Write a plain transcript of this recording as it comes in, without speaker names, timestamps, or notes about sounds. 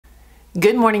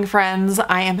Good morning, friends.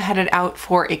 I am headed out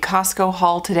for a Costco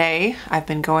haul today. I've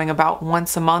been going about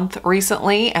once a month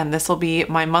recently, and this will be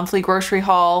my monthly grocery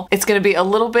haul. It's going to be a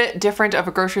little bit different of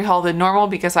a grocery haul than normal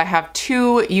because I have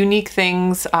two unique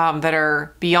things that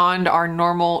are beyond our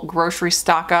normal grocery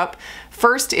stock up.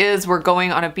 First is we're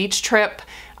going on a beach trip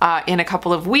in a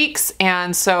couple of weeks,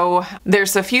 and so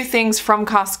there's a few things from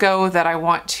Costco that I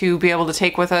want to be able to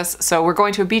take with us. So we're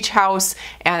going to a beach house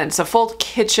and it's a full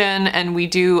kitchen and we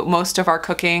do most of our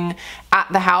cooking at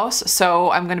the house.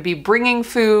 So I'm going to be bringing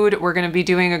food. We're going to be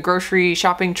doing a grocery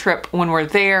shopping trip when we're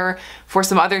there for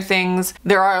some other things.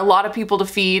 There are a lot of people to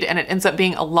feed and it ends up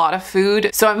being a lot of food.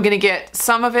 So I'm going to get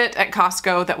some of it at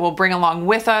Costco that we'll bring along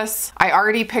with us. I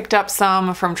already picked up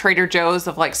some from Trader Joe's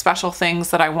of like special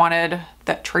things that I wanted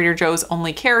that Trader Joe's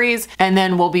only carries. And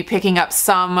then we'll be picking up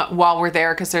some while we're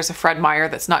there because there's a Fred Meyer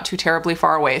that's not too terribly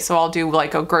far away. So I'll do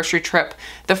like a grocery trip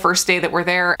the first day that we're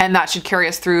there, and that should carry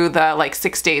us through the like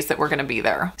 6 days that we're going to be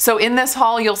there. So in this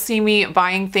haul, you'll see me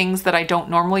buying things that I don't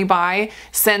normally buy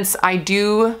since I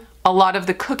do a lot of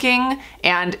the cooking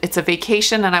and it's a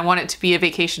vacation and I want it to be a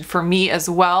vacation for me as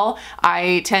well.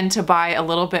 I tend to buy a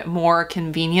little bit more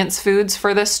convenience foods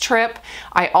for this trip.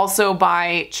 I also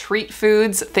buy treat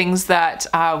foods, things that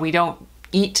we don't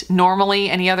eat normally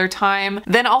any other time.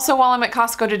 Then also while I'm at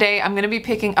Costco today, I'm gonna be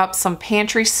picking up some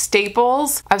pantry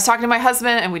staples. I was talking to my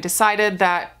husband and we decided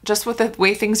that just with the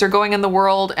way things are going in the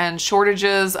world and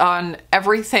shortages on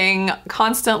everything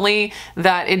constantly,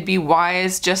 that it'd be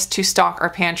wise just to stock our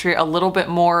pantry a little bit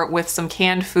more with some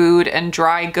canned food and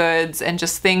dry goods and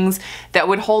just things that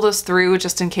would hold us through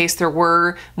just in case there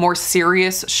were more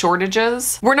serious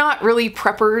shortages. We're not really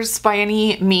preppers by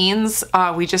any means.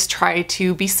 We just try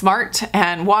to be smart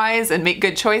and wise and make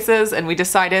good choices, and we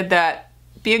decided that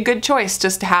be a good choice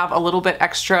just to have a little bit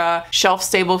extra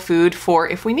shelf-stable food for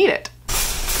if we need it.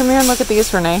 Come here and look at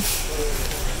these, Renee.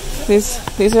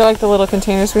 These are like the little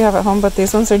containers we have at home, but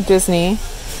these ones are Disney.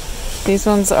 These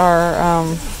ones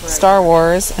are Star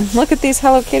Wars. And look at these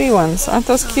Hello Kitty ones. Aren't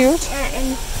those cute?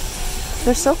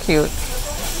 They're so cute.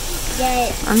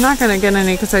 Yeah. I'm not going to get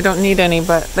any because I don't need any,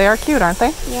 but they are cute, aren't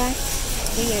they? Yeah.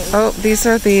 Oh, these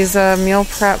are these meal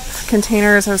prep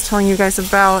containers I was telling you guys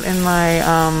about in my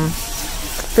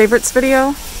favorites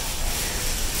video.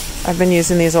 I've been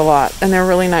using these a lot and they're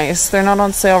really nice. They're not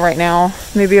on sale right now.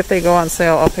 Maybe if they go on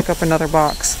sale, I'll pick up another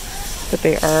box, but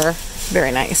they are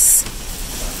very nice.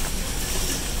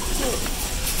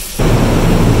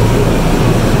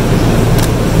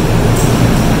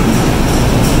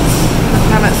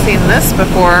 Haven't seen this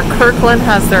before. Kirkland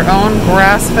has their own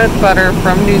grass-fed butter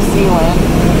from New Zealand.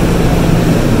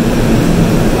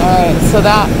 Alright, so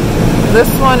this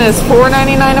one is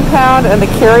 $4.99 a pound and the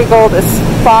Kerrygold is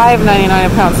 $5.99 a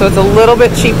pound, so it's a little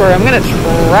bit cheaper. I'm gonna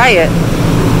try it.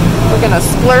 We're gonna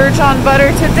splurge on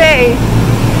butter today.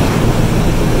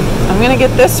 I'm gonna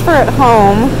get this for at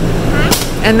home,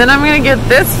 and then I'm gonna get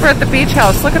this for at the beach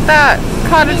house. Look at that,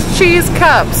 cottage cheese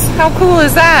cups. How cool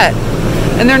is that?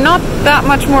 And they're not that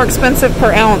much more expensive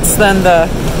per ounce than the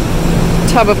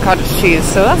tub of cottage cheese,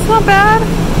 so that's not bad.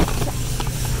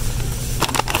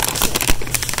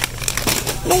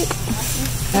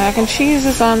 Mac and cheese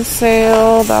is on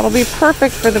sale. That'll be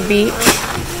perfect for the beach,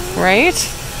 right?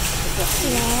 Yes.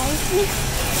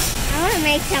 I want to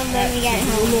make some when we get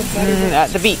home. At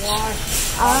the beach.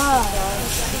 Oh.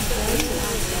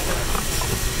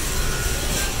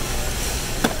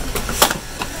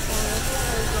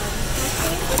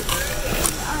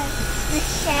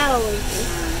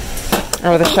 Shells.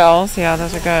 Oh, the shells? Yeah,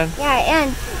 those are good. Yeah,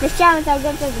 and the shells are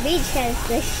good for the beach because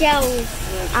the shells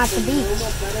at the beach.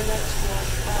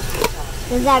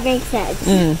 Does that make sense?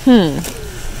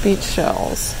 Mm-hmm. Beach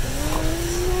shells.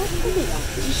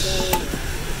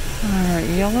 Alright,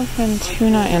 yellowfin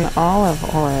tuna and olive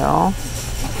oil.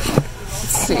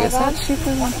 Let's see, is that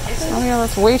cheaper than... Oh yeah,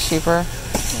 that's way cheaper.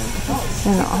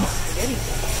 You know.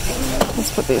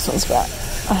 Let's put these ones back.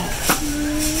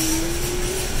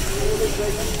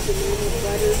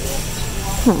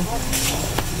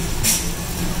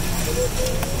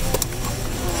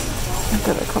 I've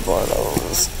got a couple of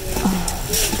those.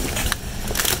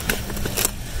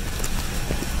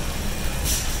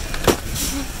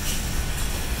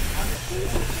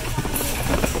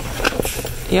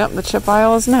 Yep, the chip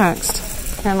aisle is next.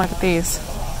 Here, look at these.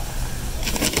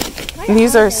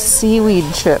 These are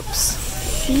seaweed chips.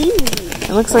 Seaweed?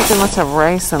 It looks like they must have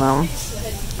rice in them.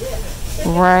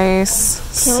 Rice,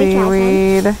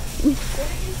 seaweed.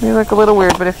 They look a little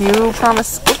weird, but if you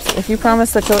promise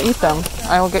that you'll eat them,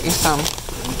 I will get you some.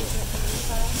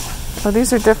 Oh,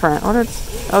 these are different.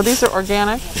 Oh, these are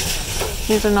organic.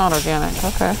 These are not organic.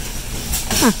 Okay.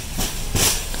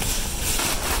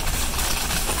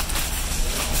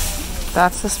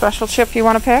 That's the special chip you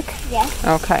want to pick? Yes.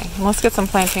 Okay, let's get some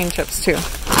plantain chips too.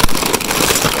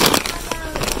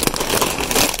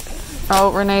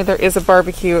 Oh, Renee, there is a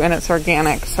barbecue and it's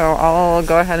organic, so I'll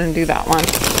go ahead and do that one.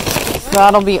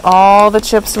 That'll be all the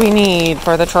chips we need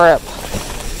for the trip.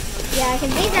 Yeah,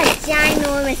 because these are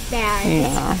ginormous bags.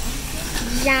 Yeah.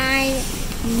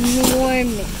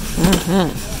 Ginormous.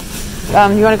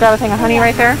 Mm-hmm. You want to grab a thing of honey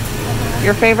right there?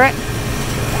 Your favorite?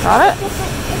 Got it?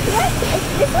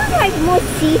 This looks like more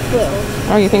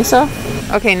seafood. Oh, you think so?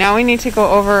 Okay, now we need to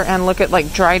go over and look at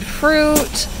like dried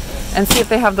fruit and see if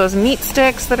they have those meat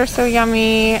sticks that are so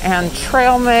yummy and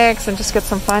trail mix and just get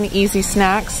some fun, easy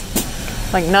snacks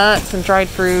like nuts and dried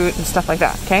fruit and stuff like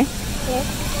that, okay? Yes.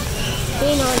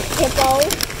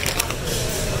 Hippos.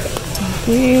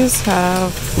 These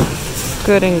have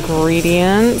good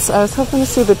ingredients. I was hoping to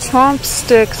see the chomp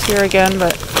sticks here again,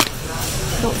 but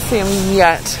I don't see them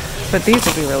yet. But these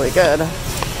would be really good.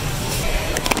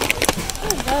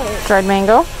 Dried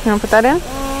mango. You want to put that in? Yeah.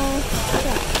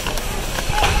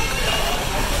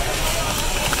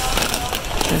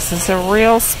 This is a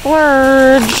real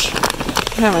splurge.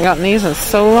 I haven't gotten these in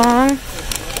so long.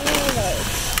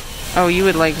 Oh, you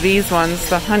would like these ones,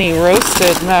 the honey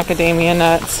roasted macadamia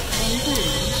nuts.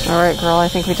 All right, girl, I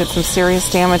think we did some serious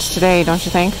damage today, don't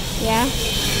you think? Yeah.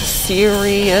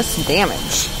 Serious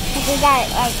damage. We got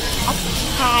like a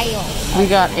pile. We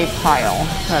got a pile,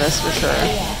 that is for sure.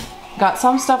 Yeah. Got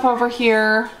some stuff over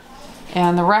here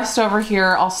and the rest over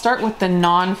here. I'll start with the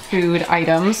non-food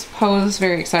items. Poe's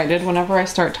very excited. Whenever I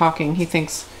start talking, he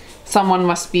thinks someone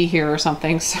must be here or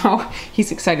something, so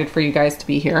he's excited for you guys to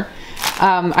be here.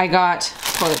 I got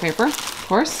toilet paper, of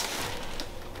course,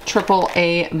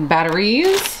 AAA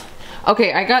batteries.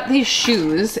 Okay, I got these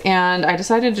shoes and I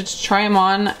decided to try them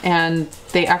on and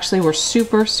they actually were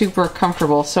super, super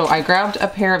comfortable. So I grabbed a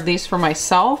pair of these for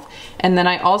myself and then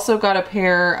I also got a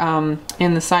pair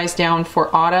in the size down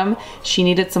for Autumn. She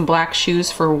needed some black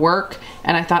shoes for work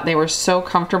and I thought they were so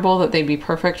comfortable that they'd be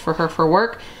perfect for her for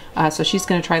work. So she's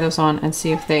gonna try those on and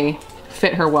see if they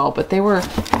fit her well, but they were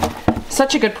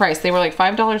such a good price. They were like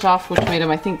 $5 off, which made them,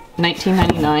 I think,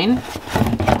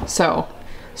 $19.99. So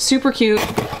super cute.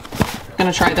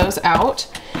 Gonna try those out.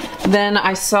 Then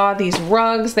I saw these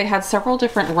rugs. They had several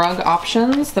different rug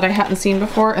options that I hadn't seen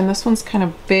before, and this one's kind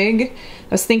of big. I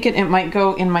was thinking it might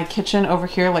go in my kitchen over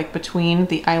here, like between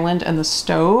the island and the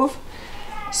stove.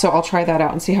 So I'll try that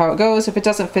out and see how it goes. If it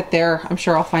doesn't fit there, I'm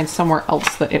sure I'll find somewhere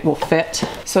else that it will fit.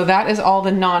 So that is all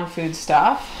the non-food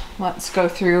stuff. Let's go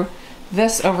through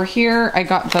this over here. I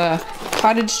got the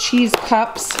cottage cheese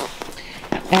cups,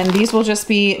 and these will just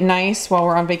be nice while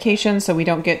we're on vacation so we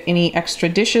don't get any extra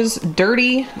dishes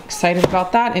dirty. Excited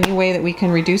about that. Any way that we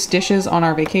can reduce dishes on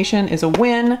our vacation is a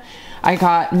win. I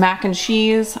got mac and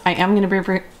cheese. I am going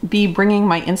to be bringing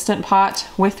my Instant Pot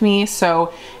with me,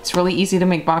 so it's really easy to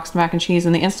make boxed mac and cheese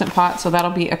in the Instant Pot, so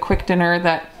that'll be a quick dinner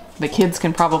that the kids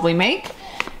can probably make.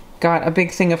 Got a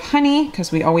big thing of honey,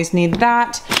 because we always need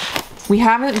that. We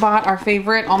haven't bought our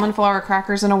favorite almond flour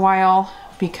crackers in a while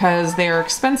because they're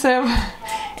expensive,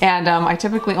 and I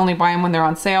typically only buy them when they're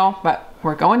on sale, but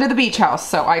we're going to the beach house,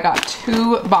 so I got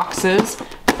 2 boxes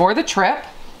for the trip.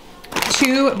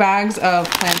 2 bags of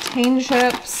plantain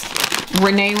chips.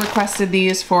 Renee requested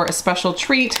these for a special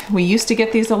treat. We used to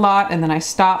get these a lot and then I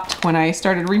stopped when I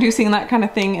started reducing that kind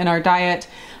of thing in our diet.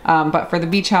 But for the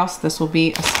beach house, this will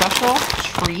be a special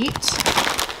treat.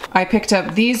 I picked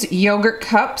up these yogurt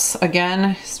cups.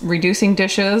 Again, reducing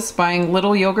dishes, buying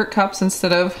little yogurt cups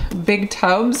instead of big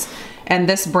tubs. And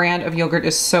this brand of yogurt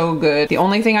is so good. The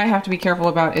only thing I have to be careful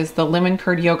about is the lemon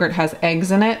curd yogurt has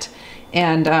eggs in it.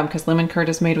 And because lemon curd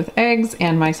is made with eggs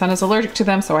and my son is allergic to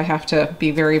them, so I have to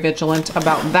be very vigilant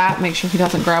about that. Make sure he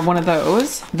doesn't grab one of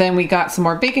those. Then we got some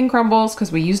more bacon crumbles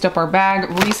because we used up our bag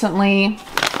recently.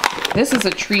 This is a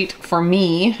treat for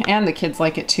me, and the kids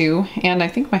like it too, and I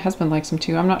think my husband likes them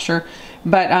too, I'm not sure.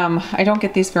 But I don't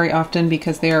get these very often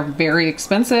because they are very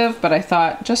expensive, but I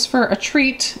thought just for a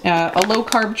treat, a low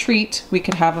carb treat, we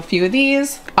could have a few of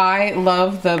these. I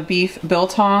love the beef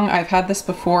biltong. I've had this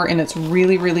before and it's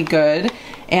really, really good.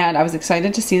 And I was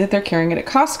excited to see that they're carrying it at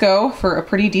Costco for a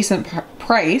pretty decent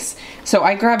price. So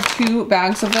I grabbed 2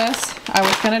 bags of this. I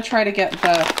was gonna try to get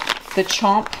the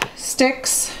chomp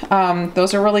sticks.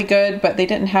 Those are really good, but they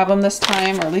didn't have them this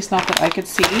time, or at least not that I could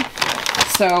see.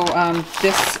 So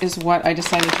this is what I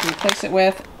decided to replace it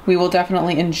with. We will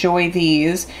definitely enjoy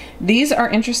these. These are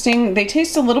interesting. They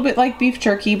taste a little bit like beef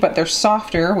jerky, but they're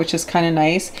softer, which is kind of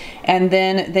nice. And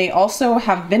then they also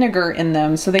have vinegar in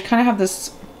them, so they kind of have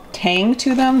this tang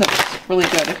to them that's really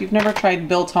good. If you've never tried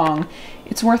biltong,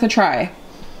 it's worth a try.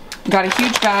 Got a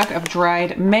huge bag of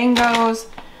dried mangoes.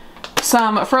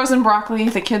 Some frozen broccoli.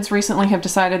 The kids recently have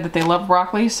decided that they love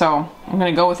broccoli, so I'm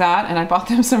gonna go with that, and I bought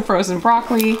them some frozen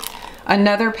broccoli.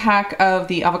 Another pack of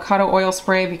the avocado oil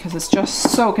spray because it's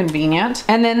just so convenient.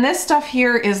 And then this stuff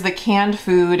here is the canned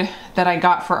food that I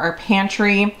got for our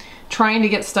pantry. Trying to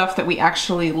get stuff that we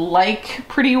actually like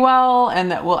pretty well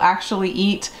and that we'll actually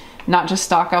eat, not just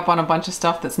stock up on a bunch of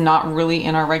stuff that's not really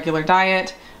in our regular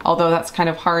diet, although that's kind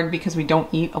of hard because we don't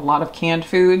eat a lot of canned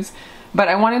foods. But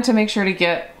I wanted to make sure to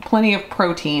get plenty of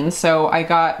protein, so I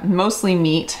got mostly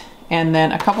meat and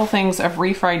then a couple things of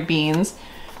refried beans,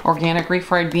 organic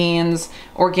refried beans,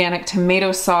 organic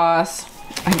tomato sauce.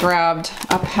 I grabbed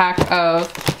a pack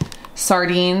of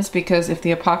sardines because if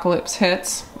the apocalypse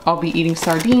hits, I'll be eating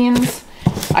sardines.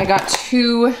 I got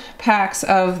 2 packs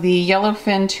of the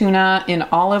yellowfin tuna in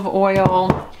olive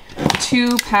oil,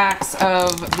 2 packs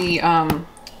of the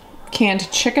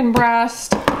canned chicken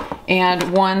breast,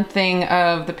 and 1 thing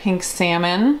of the pink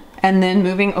salmon. And then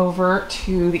moving over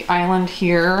to the island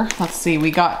here, let's see,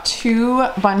 we got 2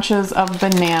 bunches of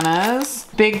bananas,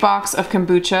 big box of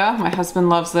kombucha. My husband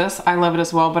loves this. I love it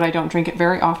as well, but I don't drink it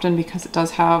very often because it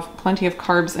does have plenty of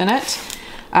carbs in it.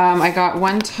 I got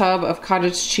 1 tub of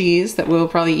cottage cheese that we'll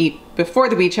probably eat before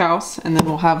the beach house, and then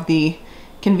we'll have the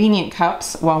convenient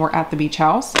cups while we're at the beach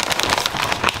house.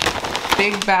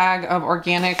 Big bag of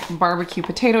organic barbecue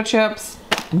potato chips.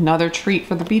 Another treat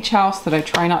for the beach house that I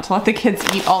try not to let the kids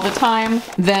eat all the time.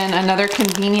 Then another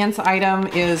convenience item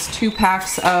is 2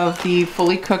 packs of the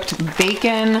fully cooked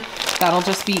bacon. That'll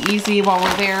just be easy while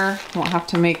we're there. Won't have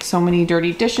to make so many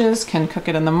dirty dishes, can cook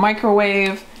it in the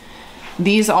microwave.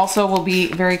 These also will be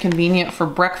very convenient for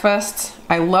breakfast.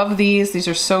 I love these. These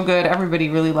are so good. Everybody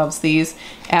really loves these.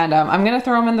 And I'm gonna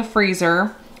throw them in the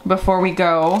freezer before we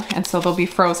go. And so they'll be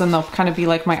frozen. They'll kind of be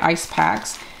like my ice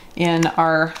packs in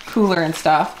our cooler and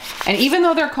stuff. And even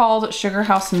though they're called Sugar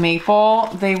House Maple,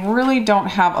 they really don't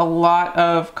have a lot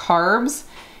of carbs.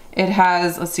 It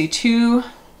has, let's see, two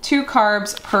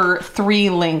carbs per 3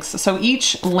 links. So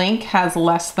each link has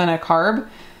less than a carb.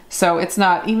 So it's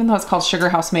not, even though it's called Sugar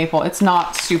House Maple, it's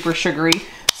not super sugary.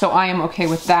 So I am okay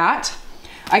with that.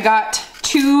 I got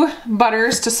 2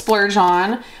 butters to splurge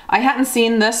on. I hadn't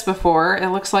seen this before. It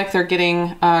looks like they're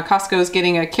getting, Costco's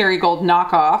getting a Kerrygold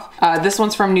knockoff. This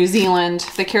one's from New Zealand.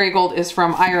 The Kerrygold is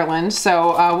from Ireland.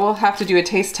 So we'll have to do a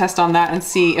taste test on that and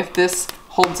see if this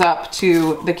holds up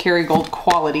to the Kerrygold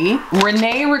quality.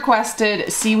 Renee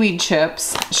requested seaweed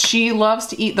chips. She loves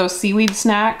to eat those seaweed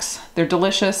snacks. They're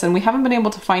delicious and we haven't been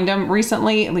able to find them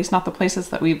recently, at least not the places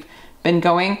that we've been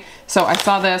going. So I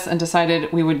saw this and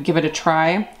decided we would give it a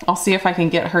try. I'll see if I can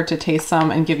get her to taste some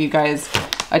and give you guys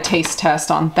a taste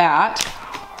test on that.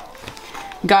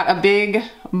 Got a big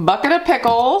bucket of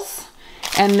pickles.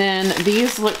 And then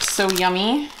these looked so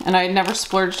yummy and I had never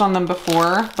splurged on them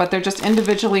before, but they're just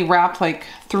individually wrapped, like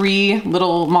 3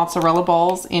 little mozzarella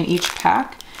balls in each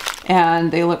pack.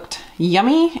 And they looked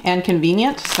yummy and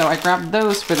convenient. So I grabbed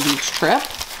those for the beach trip.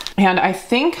 And I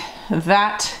think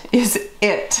that is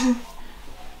it.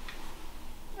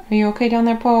 Are you okay down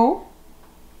there, Poe?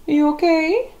 Are you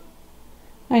okay?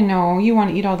 I know, you want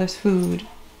to eat all this food.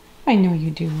 I know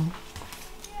you do.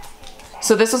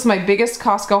 So this was my biggest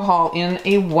Costco haul in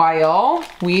a while.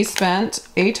 We spent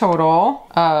a total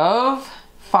of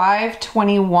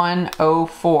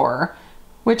 $521.04,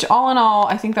 which all in all,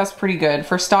 I think that's pretty good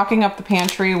for stocking up the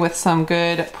pantry with some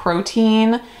good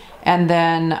protein and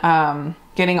then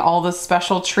getting all the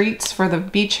special treats for the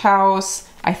beach house.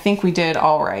 I think we did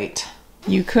all right.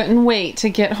 You couldn't wait to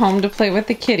get home to play with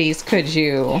the kitties, could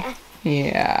you?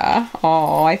 Yeah.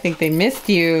 Oh, I think they missed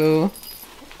you.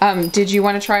 Did you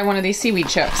want to try one of these seaweed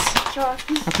chips? Sure.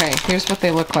 Okay, here's what they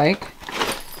look like.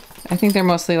 I think they're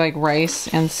mostly like rice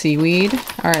and seaweed.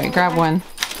 All right, grab one.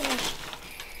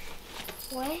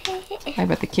 I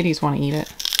bet the kitties want to eat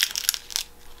it.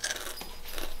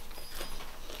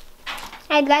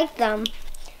 I like them.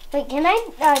 Wait, can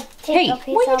I take a piece?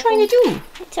 Hey, what are you trying to do?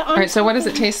 All right, so what does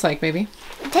it taste like, baby?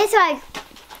 It tastes like,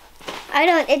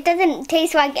 it doesn't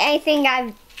taste like anything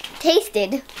I've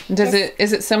tasted.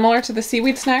 Is it similar to the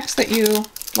seaweed snacks that you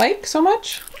like so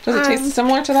much? Does it taste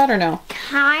similar to that or no?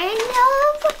 Kind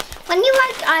of. When you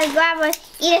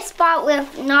eat a spot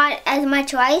with not as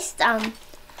much rice, it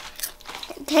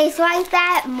tastes like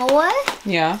that more.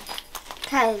 Yeah.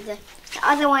 Because the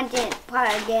other one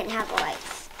probably didn't have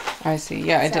rice. I see.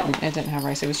 Yeah, it didn't have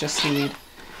rice. It was just seaweed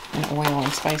and oil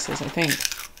and spices, I think.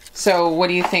 So what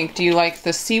do you think? Do you like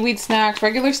the seaweed snacks,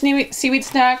 regular seaweed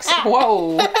snacks?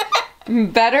 Whoa.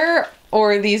 Better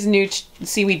or these new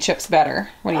seaweed chips better?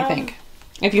 What do you think?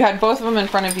 If you had both of them in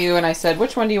front of you and I said,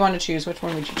 which one do you want to choose? Which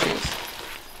one would you choose?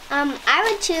 I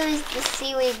would choose the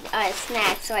seaweed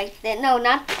snacks, like no,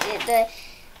 not the.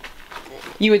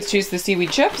 You would choose the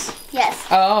seaweed chips? Yes.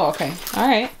 Oh, okay. All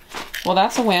right. Well,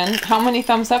 that's a win. How many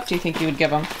thumbs up do you think you would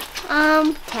give them?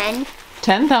 10.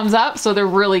 10 thumbs up, so they're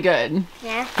really good.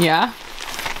 Yeah. Yeah?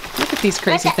 Look at these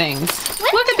crazy things.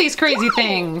 Look at these crazy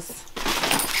things.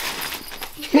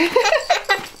 I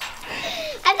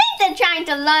think they're trying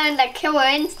to learn the killer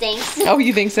instincts. Oh,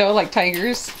 you think so? Like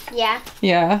tigers? Yeah.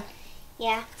 Yeah.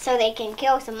 Yeah, so they can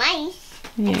kill some mice.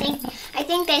 Yeah. I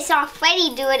think they saw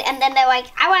Freddy do it, and then they're like,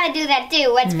 I want to do that too.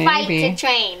 Let's fight to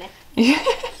train.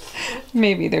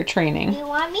 Maybe they're training. You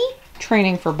want me?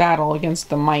 Training for battle against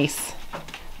the mice.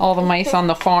 All the mice on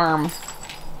the farm.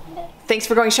 Thanks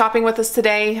for going shopping with us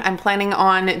today. I'm planning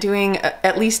on doing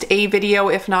at least a video,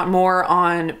 if not more,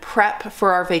 on prep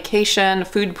for our vacation,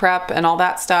 food prep and all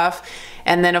that stuff.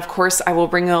 And then of course I will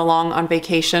bring you along on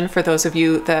vacation for those of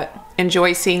you that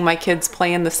enjoy seeing my kids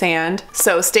play in the sand.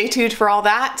 So stay tuned for all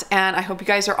that, and I hope you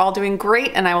guys are all doing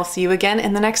great, and I will see you again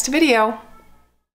in the next video.